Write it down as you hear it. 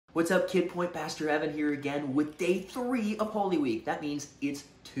What's up, KidPoint? Pastor Evan here again with day 3 of Holy Week. That means it's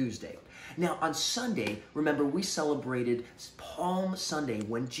Tuesday. Now, on Sunday, remember, we celebrated Palm Sunday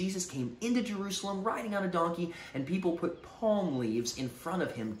when Jesus came into Jerusalem riding on a donkey, and people put palm leaves in front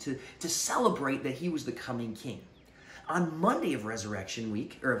of him to celebrate that he was the coming king. On Monday of Resurrection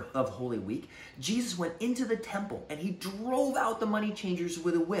Week, or of Holy Week, Jesus went into the temple and he drove out the money changers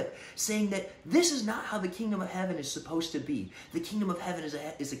with a whip, saying that this is not how the kingdom of heaven is supposed to be. The kingdom of heaven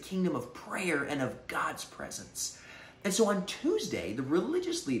is a kingdom of prayer and of God's presence. And so on Tuesday, the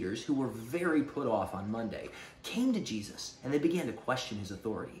religious leaders, who were very put off on Monday, came to Jesus and they began to question his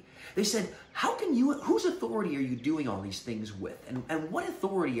authority. They said, whose authority are you doing all these things with? And what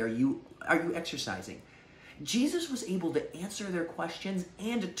authority are you exercising? Jesus was able to answer their questions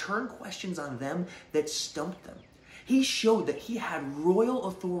and to turn questions on them that stumped them. He showed that he had royal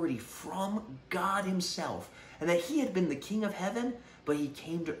authority from God himself and that he had been the king of heaven, but he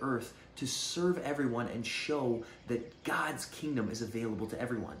came to earth to serve everyone and show that God's kingdom is available to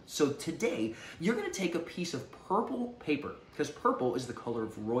everyone. So today, you're going to take a piece of purple paper, because purple is the color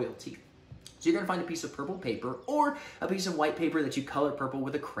of royalty. So you're going to find a piece of purple paper or a piece of white paper that you color purple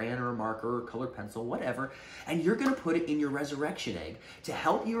with a crayon or a marker or colored pencil, whatever, and you're going to put it in your resurrection egg to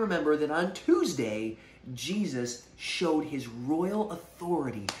help you remember that on Tuesday, Jesus showed his royal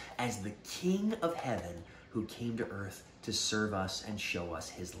authority as the King of Heaven who came to earth to serve us and show us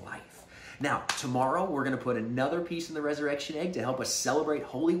his life. Now, tomorrow, we're going to put another piece in the resurrection egg to help us celebrate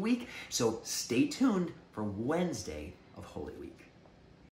Holy Week, so stay tuned for Wednesday of Holy Week.